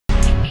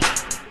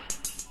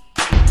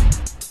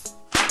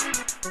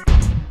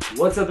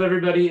What's up,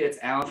 everybody? It's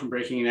Alan from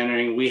Breaking and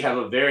Entering. We have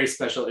a very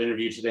special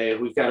interview today.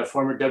 We've got a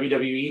former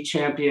WWE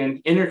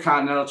champion,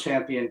 Intercontinental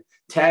champion,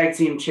 tag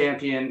team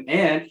champion,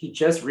 and he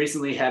just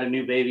recently had a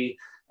new baby.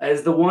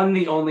 As the one,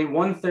 the only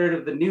one-third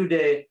of the New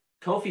Day,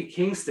 Kofi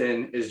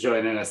Kingston is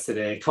joining us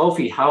today.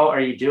 Kofi, how are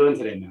you doing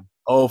today, man?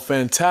 Oh,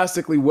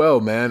 fantastically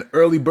well, man.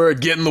 Early bird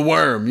getting the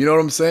worm. You know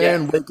what I'm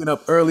saying? Yeah. Waking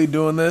up early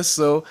doing this.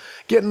 So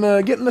getting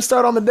the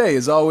start on the day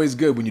is always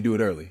good when you do it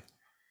early.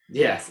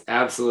 Yes,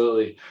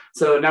 absolutely.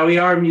 So now we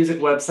are a music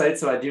website,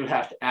 so I do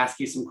have to ask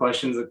you some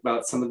questions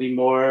about some of the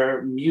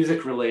more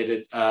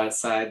music-related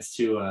sides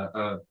to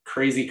a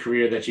crazy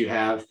career that you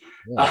have.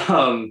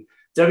 Yeah.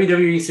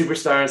 WWE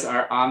superstars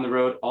are on the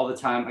road all the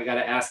time. I got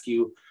to ask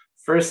you,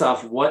 first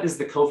off, what is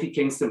the Kofi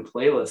Kingston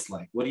playlist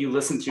like? What do you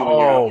listen to when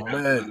you're Oh out there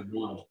on man. the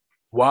road?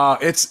 Wow.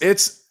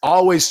 It's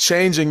always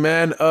changing,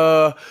 man.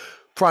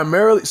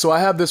 Primarily, so I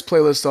have this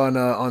playlist on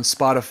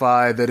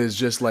Spotify that is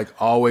just like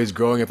always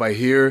growing. If I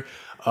hear,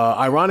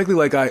 ironically,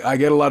 like I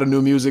get a lot of new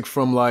music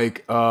from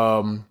like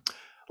Instagram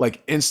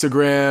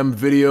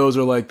videos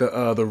or like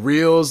the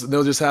reels.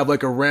 They'll just have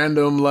like a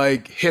random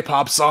like hip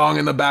hop song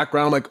in the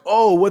background. Like,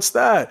 oh, what's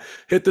that?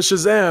 Hit the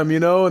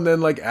Shazam, and then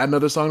like add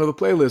another song to the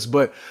playlist.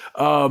 But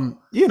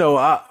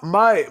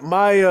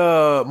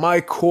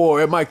my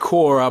core, at my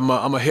core, I'm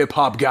a hip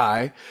hop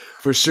guy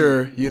for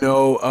sure.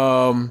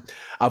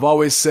 I've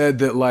always said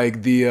that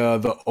like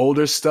the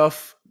older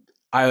stuff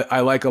I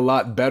like a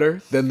lot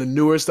better than the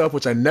newer stuff,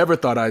 which I never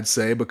thought I'd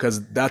say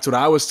because that's what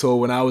I was told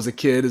when I was a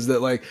kid is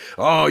that like,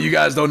 oh, you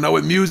guys don't know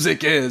what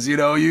music is,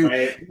 Right? you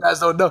guys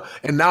don't know.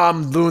 And now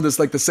I'm doing this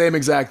like the same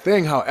exact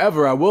thing.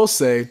 However, I will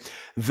say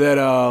that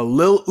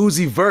Lil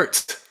Uzi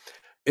Vert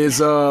is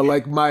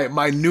like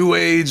my new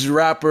age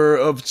rapper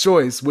of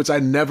choice, which I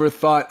never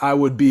thought I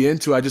would be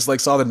into. I just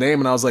like saw the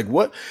name and I was like,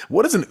 what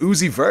is an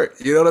Uzi Vert?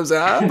 You know what I'm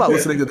saying? I'm not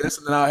listening to this.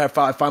 And then I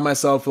find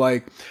myself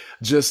like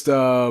just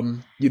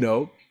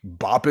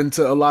bopping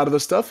to a lot of the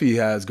stuff he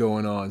has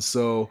going on.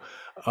 So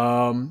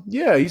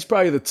yeah, he's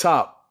probably the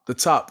top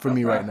for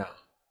me Okay. right now.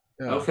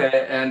 Yeah.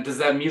 Okay. And does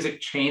that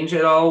music change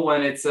at all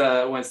when it's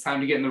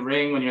time to get in the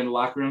ring, when you're in the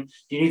locker room?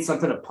 Do you need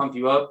something to pump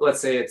you up? Let's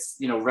say it's,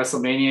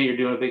 WrestleMania, you're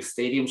doing a big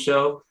stadium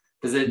show.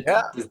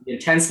 Yeah. Does the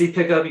intensity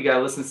pick up? You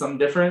gotta listen to something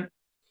different?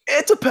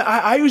 It depends.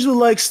 I usually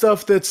like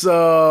stuff that's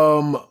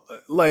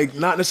like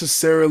not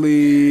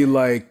necessarily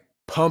like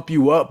pump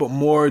you up, but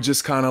more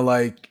just kind of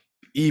like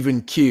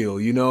even keel,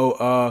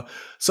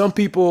 some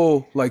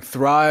people like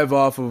thrive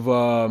off of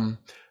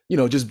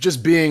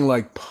just being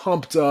like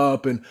pumped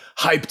up and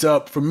hyped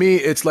up. For me,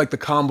 it's like the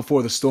calm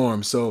before the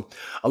storm. So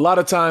a lot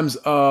of times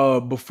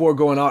before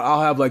going out,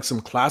 I'll have like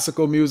some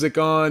classical music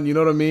on, you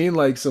know what I mean?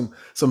 Like some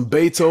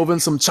Beethoven,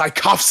 some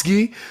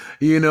Tchaikovsky,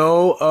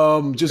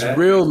 just Okay.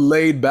 real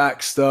laid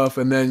back stuff.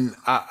 And then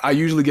I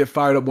usually get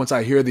fired up once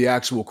I hear the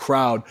actual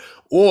crowd.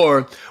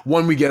 Or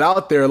when we get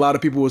out there, a lot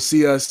of people will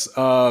see us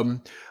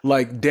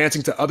like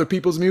dancing to other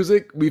people's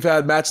music. We've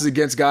had matches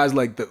against guys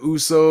like the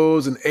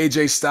Usos and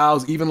AJ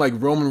Styles, even like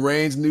Roman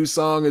Reigns' new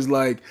song is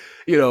like,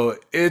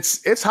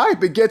 it's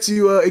hype. It gets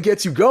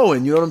you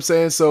going. You know what I'm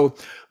saying? So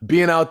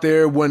being out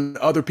there when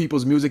other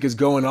people's music is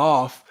going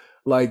off,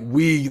 like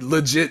we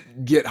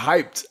legit get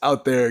hyped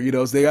out there.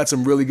 So they got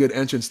some really good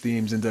entrance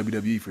themes in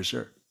WWE for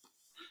sure.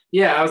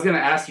 Yeah, I was going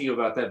to ask you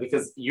about that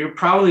because you're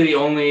probably the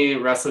only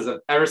wrestlers I've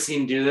ever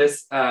seen do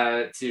this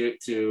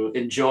to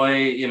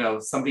enjoy,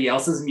 somebody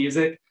else's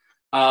music.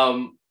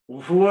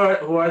 Who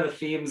are the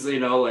themes?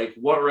 Like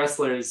what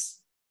wrestlers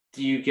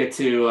do you get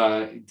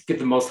the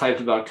most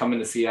hyped about coming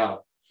to see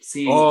out?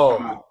 Seeing come Oh,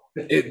 out.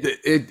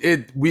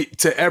 we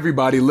to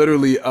everybody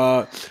literally.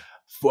 Uh,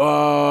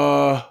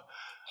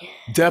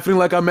 Definitely,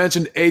 like I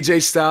mentioned,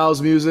 AJ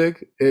Styles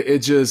music.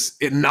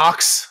 It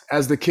knocks,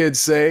 as the kids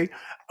say.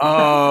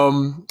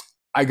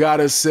 I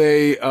gotta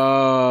say,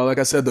 like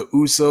I said, the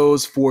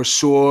Usos for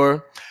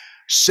sure.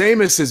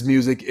 Sheamus's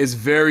music is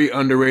very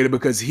underrated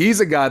because he's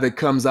a guy that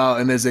comes out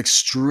and is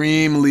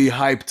extremely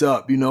hyped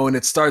up, and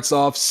it starts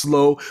off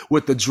slow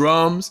with the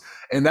drums.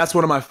 And that's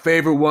one of my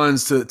favorite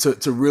ones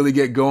to really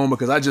get going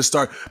because I just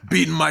start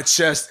beating my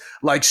chest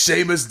like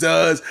Sheamus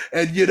does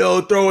and,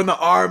 throwing the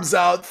arms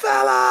out,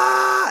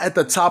 fella, at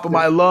the top of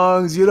my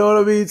lungs. You know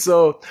what I mean?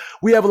 So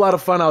we have a lot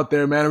of fun out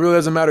there, man. It really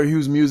doesn't matter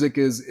whose music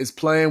is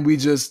playing. We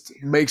just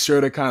make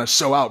sure to kind of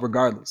show out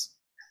regardless.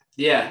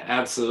 Yeah,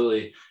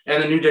 absolutely.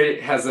 And the New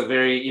Day has a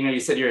very, you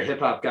said you're a hip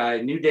hop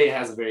guy. New Day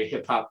has a very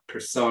hip hop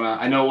persona.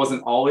 I know it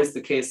wasn't always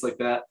the case like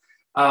that.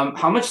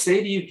 How much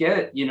say do you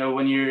get,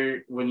 when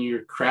you're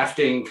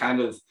crafting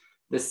kind of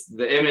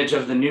the image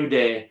of the New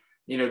Day?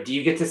 Do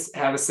you get to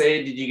have a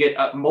say? Did you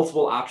get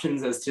multiple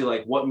options as to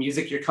like what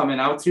music you're coming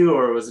out to,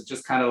 or was it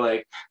just kind of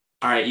like,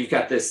 all right, you've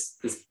got this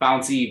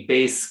bouncy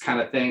bass kind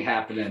of thing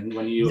happening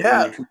when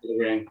Yeah. you come to the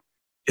ring?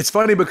 It's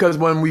funny because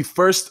when we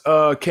first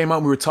came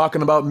out, we were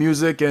talking about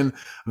music, and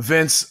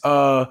Vince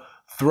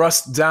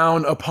thrust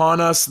down upon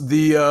us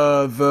the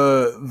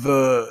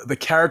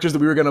characters that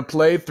we were going to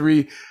play,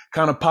 three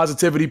kind of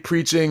positivity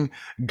preaching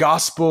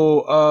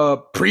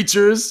gospel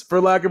preachers, for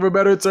lack of a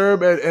better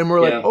term. And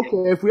we're like, Yeah.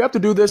 okay, if we have to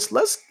do this,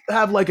 let's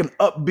have like an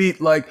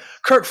upbeat, like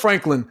Kirk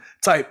Franklin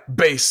type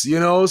bass, you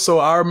know? So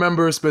I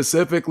remember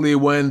specifically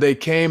when they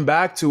came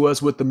back to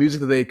us with the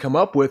music that they come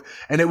up with,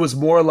 and it was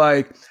more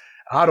like,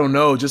 I don't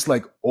know, just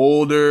like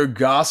older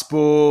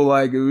gospel.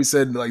 Like we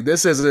said, like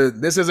this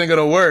isn't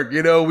gonna work.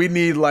 You know, we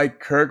need like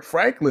Kirk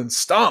Franklin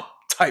stomp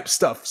type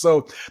stuff.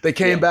 So they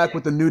came Yeah. back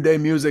with the new day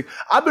music.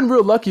 I've been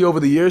real lucky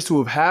over the years to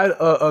have had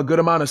a good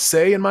amount of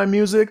say in my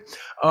music.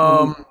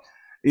 Mhm.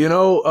 You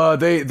know,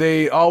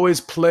 they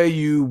always play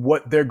you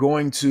what they're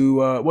going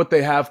to what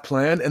they have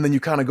planned, and then you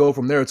kind of go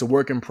from there. It's a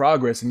work in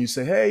progress, and you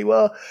say, hey,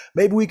 well,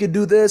 maybe we could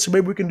do this, or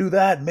maybe we can do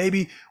that.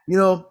 Maybe, you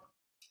know,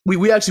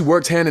 we actually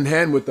worked hand in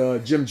hand with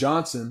Jim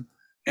Johnson,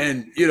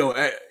 and you know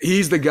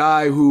he's the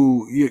guy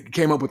who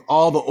came up with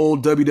all the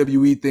old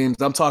WWE themes.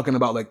 I'm talking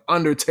about like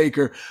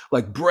Undertaker,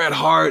 like Bret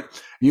Hart,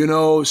 you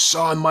know,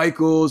 Shawn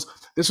Michaels.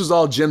 This was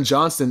all Jim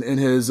Johnson in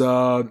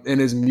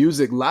his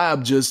music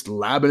lab, just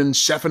labbing and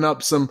chefing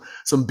up some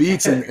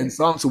beats and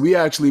songs. So we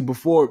actually,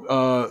 before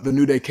the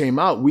New Day came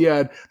out, we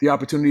had the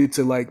opportunity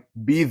to like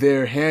be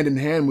there hand in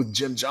hand with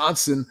Jim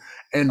Johnson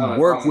Oh, and that's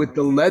work awesome. with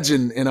the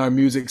legend in our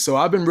music. So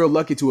I've been real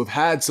lucky to have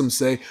had some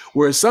say,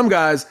 whereas some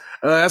guys,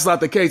 that's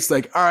not the case.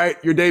 Like, all right,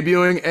 you're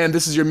debuting and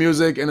this is your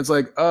music. And it's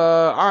like,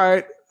 all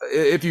right,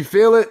 if you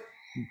feel it,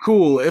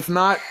 cool. If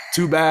not,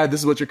 too bad.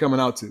 This is what you're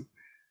coming out to.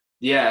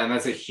 Yeah, and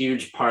that's a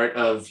huge part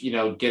of,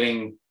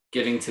 getting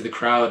to the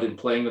crowd and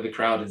playing with the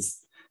crowd is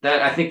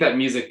that I think that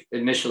music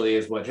initially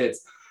is what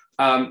hits.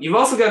 You've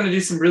also gotten to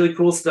do some really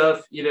cool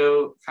stuff,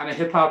 kind of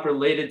hip hop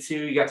related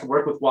to. You got to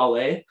work with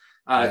Wale.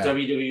 Yeah.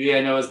 WWE,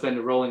 I know, has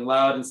been Rolling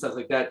Loud and stuff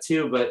like that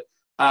too. But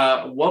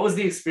what was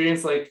the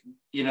experience like,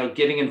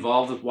 getting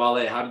involved with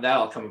Wale? How did that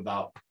all come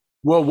about?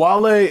 Well,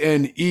 Wale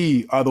and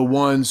E are the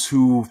ones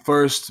who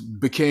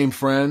first became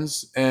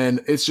friends,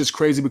 and it's just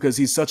crazy because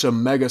he's such a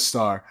mega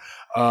star.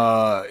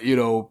 You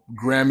know,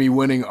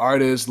 Grammy-winning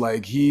artist.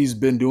 Like he's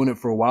been doing it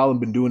for a while and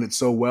been doing it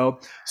so well.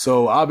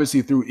 So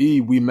obviously through E,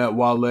 we met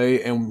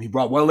Wale, and he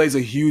brought Wale's a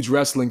huge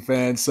wrestling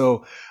fan.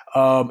 So,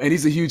 and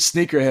he's a huge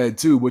sneakerhead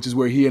too, which is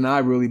where he and I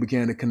really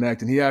began to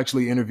connect. And he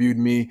actually interviewed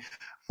me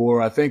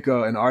for I think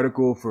an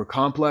article for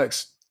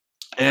Complex,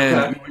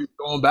 and Okay. we were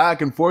going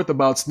back and forth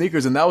about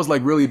sneakers. And that was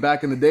like really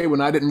back in the day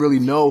when I didn't really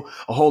know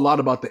a whole lot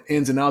about the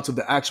ins and outs of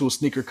the actual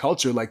sneaker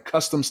culture, like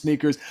custom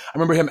sneakers. I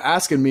remember him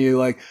asking me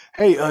like,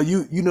 hey,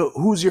 you know,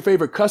 who's your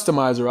favorite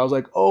customizer? I was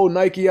like, oh,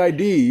 Nike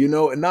ID, you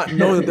know, and not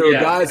knowing that there were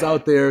Yeah. guys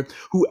out there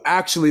who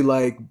actually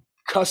like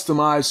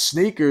customize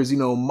sneakers, you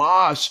know,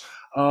 Mosh.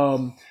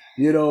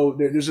 You know,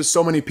 there's just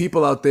so many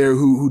people out there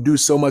who do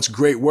so much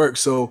great work.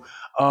 So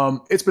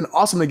it's been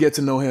awesome to get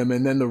to know him.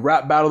 And then the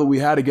rap battle that we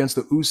had against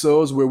the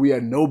Usos, where we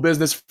had no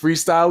business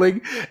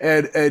freestyling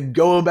and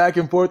going back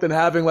and forth and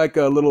having like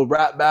a little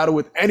rap battle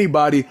with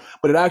anybody,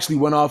 but it actually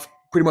went off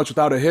pretty much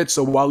without a hitch.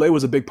 So Wale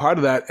was a big part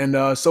of that.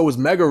 And so was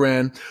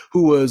Megaran,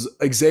 who was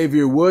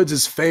Xavier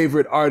Woods'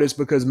 favorite artist,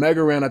 because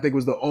Megaran, I think,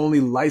 was the only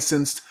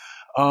licensed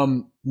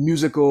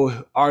musical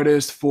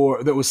artist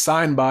that was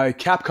signed by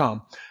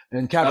Capcom.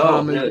 And Oh,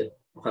 Capcom, really?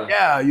 Okay.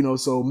 yeah, you know,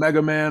 so Mega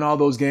Man, all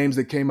those games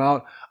that came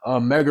out,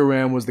 Mega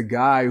Ran was the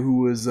guy who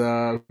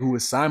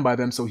was signed by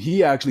them. So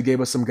he actually gave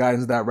us some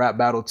guidance in that rap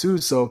battle too.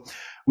 So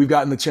we've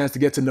gotten the chance to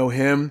get to know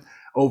him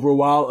over a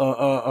while.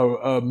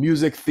 A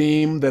music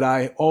theme that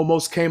I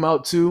almost came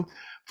out to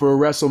for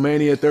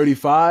WrestleMania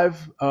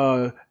 35.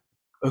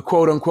 A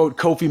quote unquote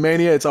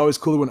Kofimania. It's always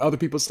cooler when other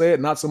people say it,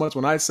 not so much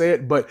when I say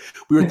it. But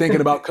we were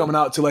thinking about coming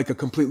out to like a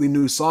completely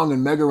new song,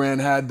 and Megaran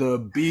had the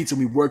beats, and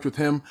we worked with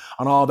him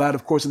on all that.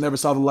 Of course, it never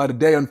saw the light of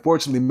day,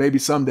 unfortunately. Maybe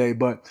someday,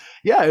 but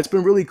yeah, it's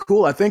been really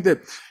cool. I think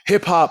that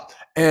hip hop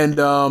and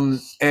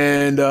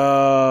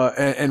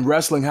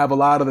wrestling have a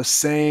lot of the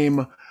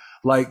same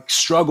like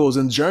struggles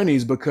and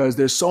journeys, because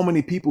there's so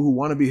many people who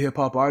want to be hip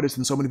hop artists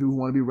and so many people who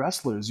want to be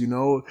wrestlers, you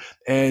know,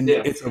 and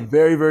Yeah. it's a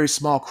very, very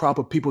small crop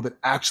of people that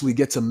actually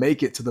get to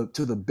make it to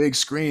the big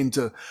screen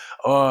to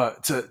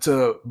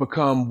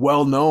become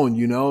well known,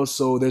 you know.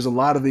 So there's a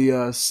lot of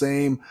the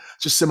same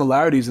just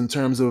similarities in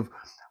terms of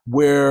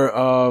where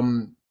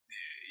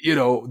you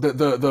know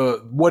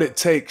the what it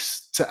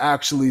takes to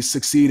actually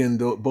succeed in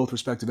both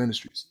respective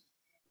industries.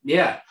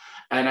 Yeah.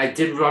 And I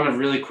did want to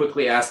really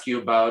quickly ask you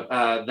about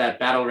that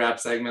battle rap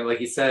segment.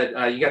 Like you said,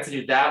 you got to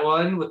do that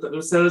one with the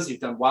Usos. You've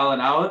done Wild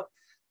and Out.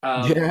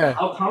 Yeah.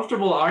 How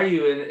comfortable are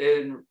you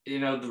in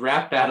the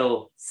rap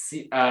battle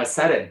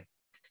setting?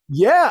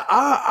 Yeah,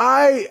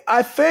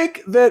 I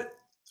think that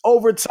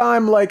over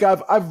time, like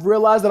I've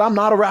realized that I'm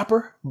not a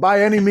rapper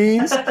by any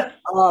means.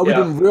 We've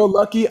Yeah. been real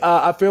lucky.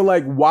 I feel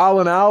like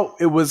Wildin' Out,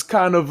 it was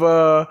kind of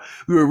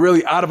we were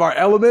really out of our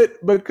element,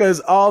 because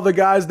all the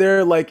guys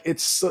there, like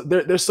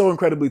they're so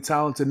incredibly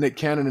talented. Nick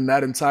Cannon and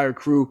that entire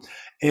crew,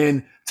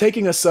 in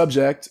taking a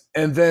subject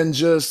and then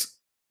just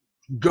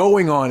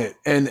going on it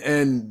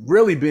and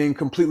really being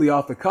completely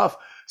off the cuff.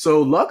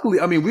 So luckily,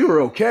 I mean, we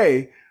were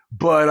okay,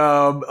 but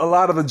a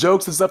lot of the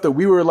jokes and stuff that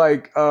we were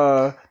like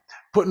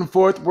putting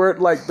forth where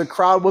like the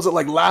crowd wasn't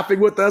like laughing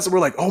with us. And we're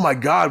like, oh my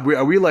God,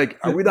 are we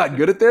not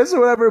good at this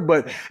or whatever?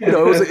 But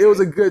it was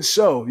a good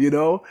show,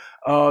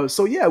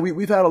 So yeah,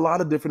 we've had a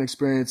lot of different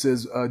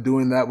experiences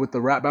doing that with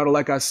the rap battle.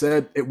 Like I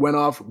said, it went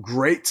off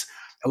great.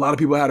 A lot of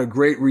people had a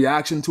great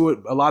reaction to it.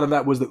 A lot of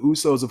that was the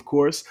Usos, of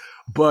course.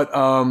 But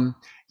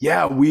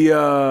yeah, we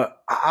I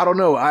don't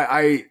know.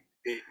 I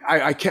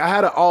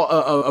had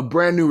a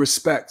brand new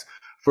respect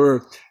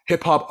for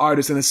hip hop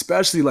artists and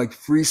especially like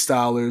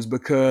freestylers,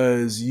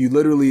 because you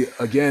literally,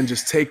 again,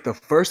 just take the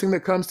first thing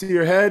that comes to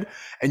your head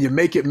and you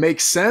make it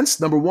make sense.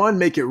 Number one,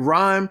 make it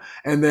rhyme.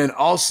 And then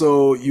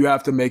also you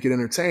have to make it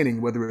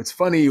entertaining, whether it's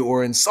funny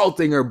or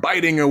insulting or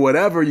biting or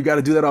whatever. You got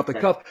to do that off the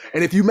cuff.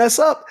 And if you mess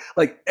up,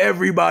 like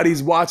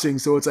everybody's watching.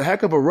 So it's a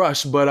heck of a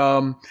rush. But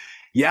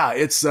yeah,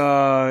 it's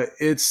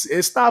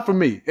not for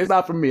me. It's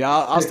not for me.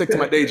 I'll stick to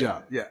my day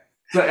job. Yeah.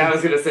 So I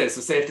was going to say, so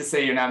safe to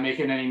say you're not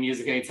making any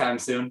music anytime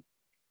soon?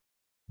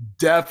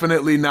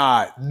 Definitely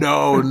not.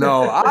 No.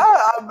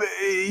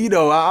 We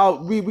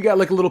got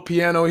like a little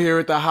piano here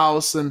at the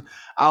house, and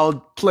I'll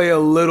play a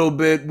little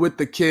bit with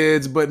the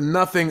kids, but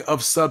nothing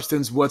of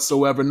substance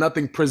whatsoever.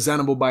 Nothing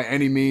presentable by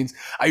any means.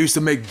 I used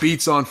to make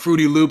beats on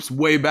Fruity Loops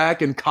way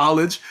back in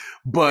college,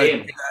 but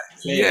Same.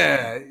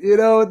 Yeah,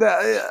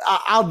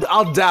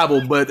 I'll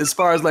dabble. But as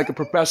far as like a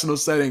professional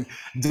setting,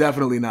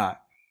 definitely not.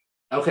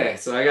 Okay,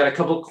 so I got a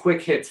couple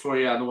quick hits for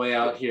you on the way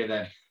out here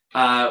then.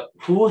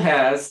 Who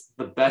has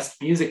the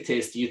best music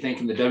taste, do you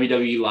think, in the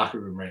WWE locker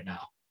room right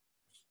now?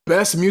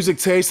 Best music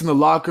taste in the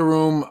locker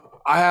room,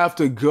 I have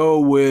to go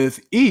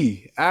with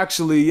E.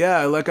 Actually,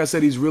 yeah, like I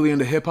said, he's really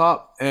into hip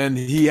hop, and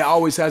he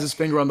always has his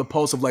finger on the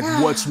pulse of like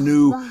what's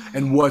new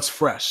and what's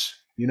fresh,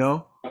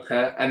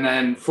 Okay, and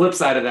then flip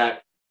side of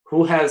that,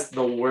 who has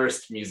the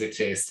worst music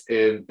taste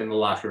in the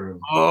locker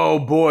room? Oh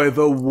boy,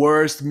 the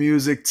worst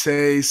music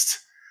taste.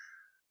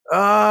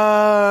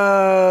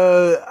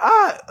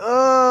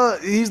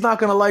 He's not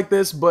gonna like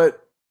this,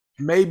 but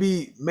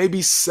maybe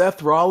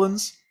Seth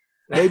Rollins.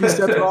 Maybe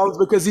Seth Rollins,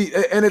 because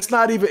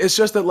it's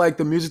just that like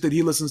the music that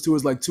he listens to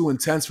is like too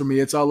intense for me.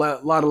 It's a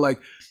lot of like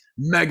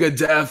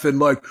Megadeth and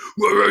like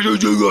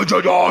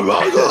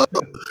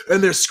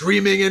and they're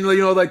screaming and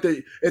like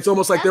it's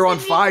almost like they're on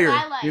fire.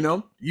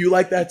 You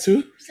like that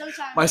too?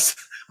 Sometimes.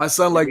 My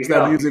son likes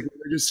that music.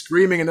 They're just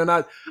screaming and they're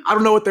not. I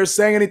don't know what they're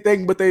saying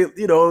anything, but they,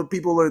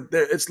 people are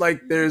there. It's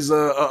like there's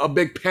a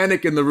big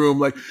panic in the room.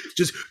 Like,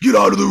 just get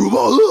out of the room,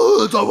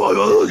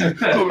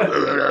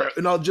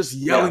 and I'll just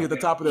yelling at the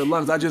top of their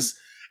lungs. I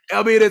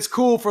mean, it's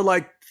cool for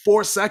like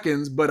 4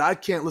 seconds, but I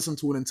can't listen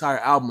to an entire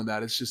album of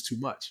that. It's just too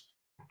much.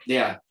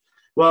 Yeah.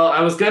 Well,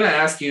 I was going to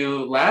ask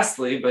you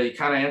lastly, but you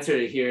kind of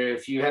answered it here.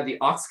 If you had the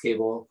aux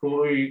cable,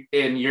 who are you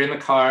in? You're in the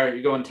car,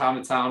 you're going town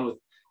to town with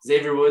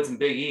Xavier Woods and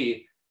Big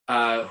E.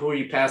 Who are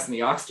you passing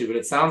the aux to? But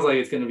it sounds like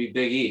it's going to be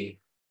Big E.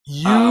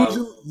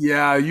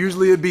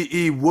 Usually it'd be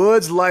E.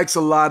 Woods likes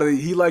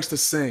he likes to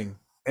sing,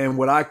 and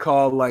what I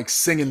call like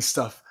singing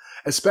stuff,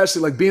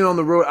 especially like being on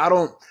the road. I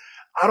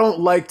don't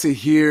like to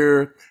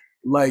hear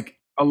like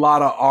a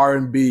lot of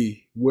R&B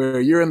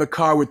where you're in the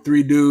car with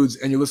 3 dudes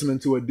and you're listening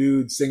to a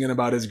dude singing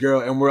about his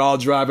girl and we're all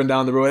driving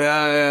down the road.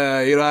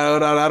 I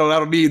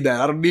don't need that.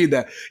 I don't need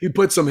that. You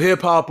put some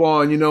hip hop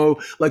on,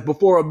 like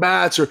before a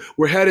match, or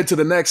we're headed to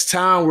the next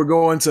town. We're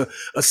going to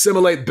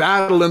assimilate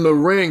battle in the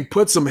ring.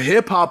 Put some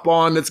hip hop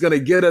on that's going to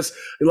get us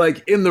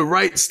like in the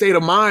right state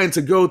of mind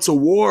to go to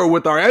war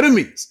with our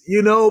enemies.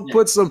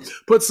 Put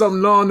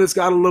something on that's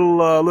got a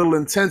little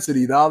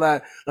intensity. All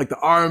that, like the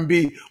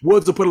R&B.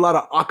 Woods will put a lot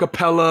of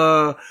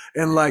acapella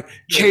and like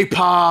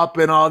K-pop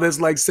and all this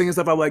like singing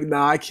stuff. I'm like,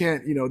 nah, I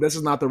can't. This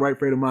is not the right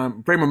frame of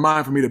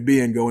mind for me to be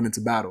in going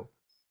into battle.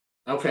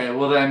 Okay,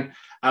 well then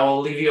I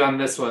will leave you on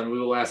this one. We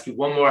will ask you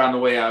one more on the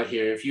way out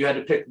here. If you had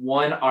to pick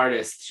one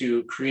artist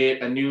to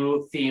create a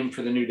new theme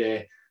for the New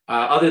Day,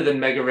 other than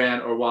Mega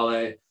Ran or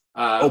Wale,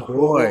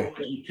 who would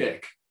you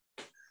pick?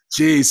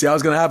 Geez, see, I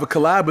was gonna have a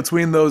collab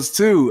between those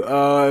two.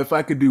 If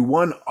I could do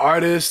one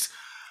artist,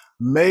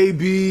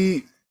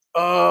 maybe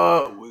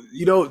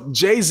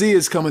Jay-Z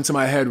is coming to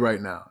my head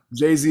right now.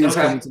 Jay-Z is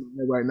coming to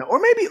my head right now. Or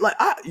maybe like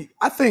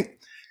I think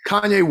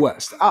Kanye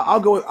West. I'll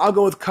go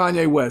with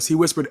Kanye West. He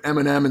whispered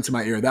Eminem into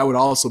my ear. That would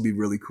also be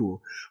really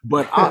cool.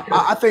 But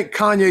I think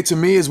Kanye to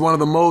me is one of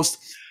the most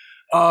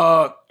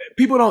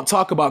people don't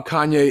talk about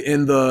Kanye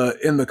in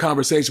the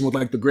conversation with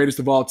like the greatest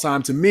of all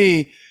time. To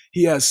me,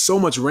 he has so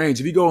much range.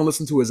 If you go and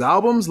listen to his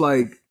albums,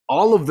 like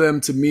all of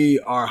them to me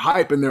are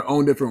hype in their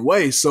own different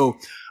way. So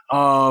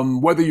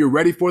whether you're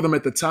ready for them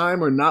at the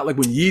time or not, like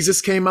when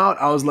Yeezus came out,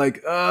 I was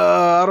like,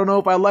 I don't know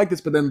if I like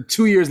this. But then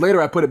 2 years later,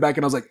 I put it back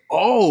and I was like,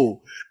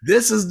 oh,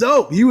 this is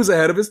dope. He was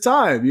ahead of his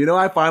time.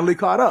 I finally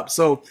caught up.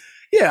 So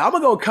yeah, I'm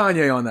gonna go with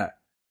Kanye on that.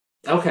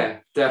 Okay,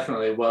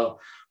 definitely. Well,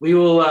 we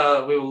will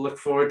look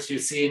forward to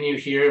seeing you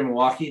here in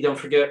Milwaukee. Don't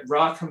forget,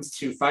 Raw comes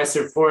to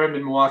Fiserv Forum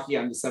in Milwaukee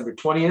on December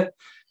 20th.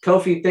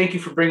 Kofi, thank you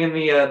for bringing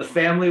the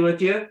family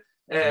with you,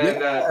 and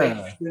thank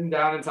you for sitting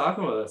down and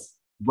talking with us.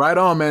 Right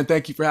on, man.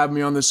 Thank you for having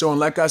me on the show. And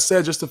like I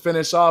said, just to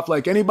finish off,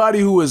 like anybody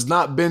who has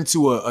not been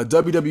to a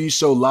WWE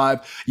show live,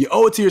 you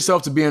owe it to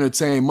yourself to be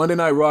entertained. Monday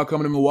Night Raw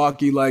coming to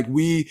Milwaukee, like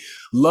we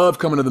love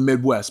coming to the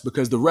Midwest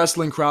because the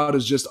wrestling crowd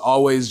is just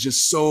always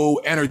just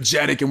so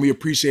energetic and we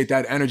appreciate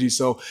that energy.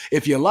 So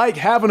if you like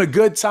having a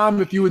good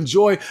time, if you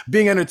enjoy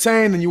being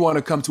entertained, then you want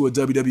to come to a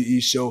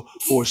WWE show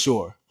for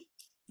sure.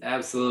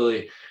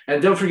 Absolutely.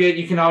 And don't forget,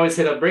 you can always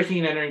hit up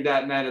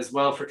breakingandentering.net as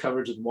well for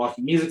coverage of the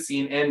Milwaukee music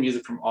scene and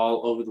music from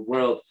all over the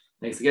world.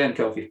 Thanks again,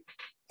 Kofi.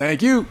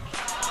 Thank you.